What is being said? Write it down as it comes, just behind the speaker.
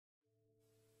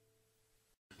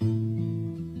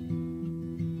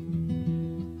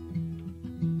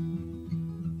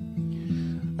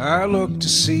I look to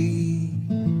see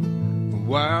the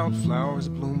wildflowers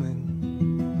blooming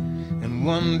and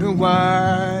wonder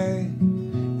why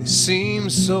they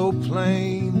seem so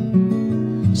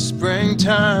plain.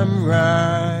 Springtime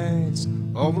rides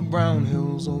all the brown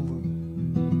hills over.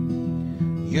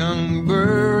 Young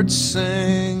birds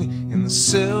sing in the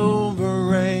silver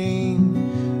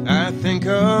rain. I think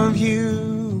of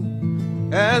you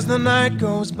as the night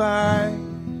goes by.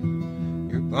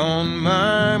 You're on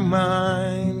my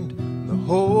mind the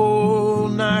whole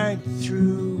night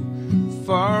through,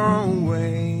 far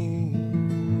away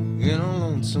in a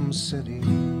lonesome city.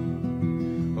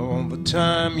 All the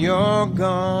time you're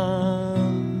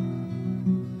gone,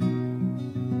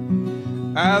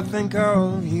 I think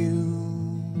of you.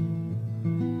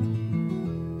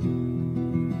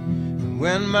 And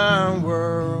when my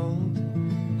world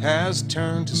has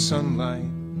turned to sunlight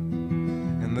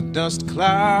and the dust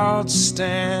clouds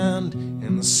stand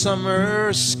in the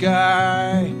summer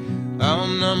sky, I'll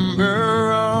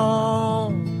number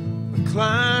all the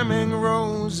climbing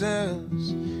roses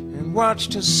and watch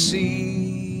to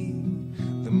see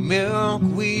the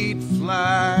milkweed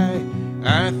fly.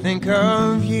 I think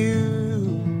of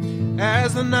you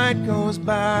as the night goes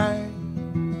by.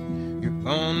 You're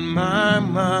on my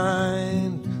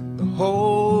mind the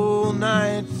whole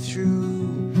night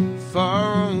through,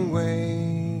 far away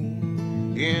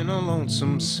in a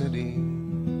lonesome city.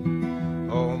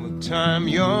 All the time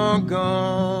you're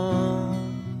gone,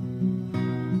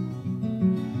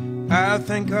 I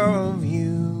think of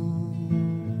you.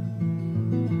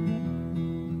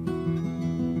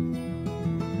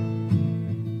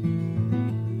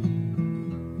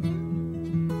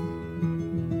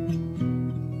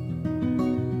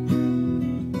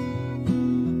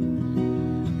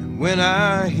 And when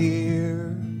I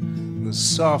hear the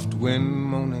soft wind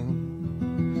moaning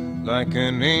like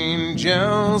an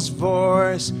angel's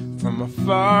voice from a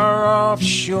far-off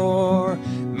shore,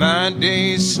 my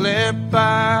days slip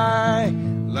by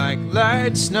like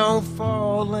light snow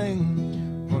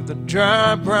falling, or the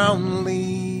dry brown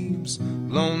leaves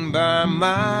blown by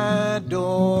my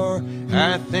door.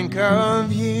 I think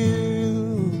of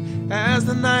you as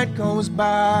the night goes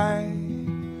by.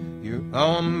 You're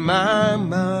on my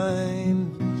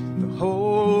mind the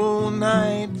whole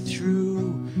night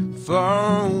through,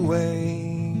 far away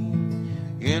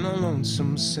in a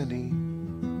lonesome city.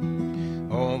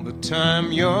 All the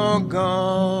time you're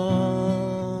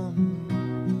gone,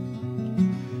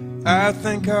 I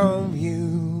think of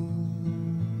you.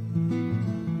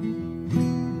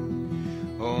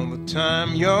 All the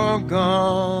time you're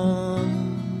gone,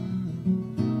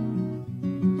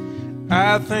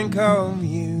 I think of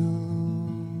you.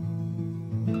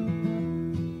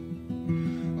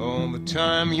 All the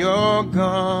time you're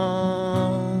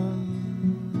gone,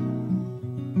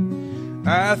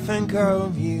 I think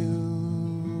of you.